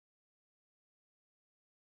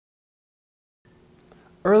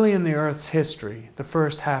Early in the Earth's history, the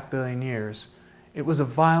first half-billion years, it was a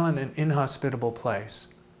violent and inhospitable place.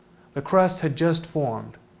 The crust had just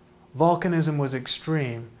formed. Volcanism was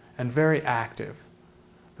extreme and very active.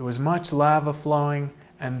 There was much lava flowing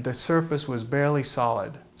and the surface was barely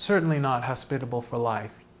solid, certainly not hospitable for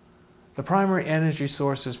life. The primary energy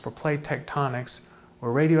sources for plate tectonics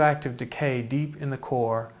were radioactive decay deep in the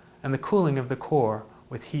core and the cooling of the core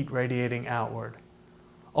with heat radiating outward.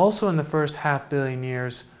 Also in the first half-billion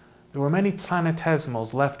years, there were many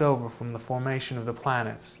planetesimals left over from the formation of the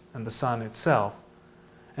planets and the Sun itself,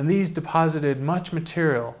 and these deposited much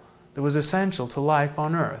material that was essential to life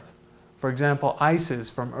on Earth. For example, ices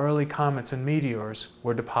from early comets and meteors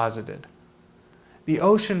were deposited. The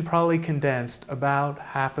ocean probably condensed about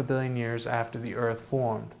 500 million years after the Earth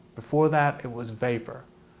formed. Before that, it was vapor.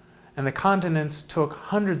 And the continents took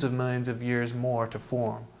hundreds of millions of years more to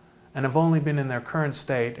form, and have only been in their current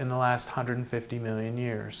state in the last 150 million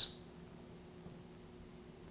years.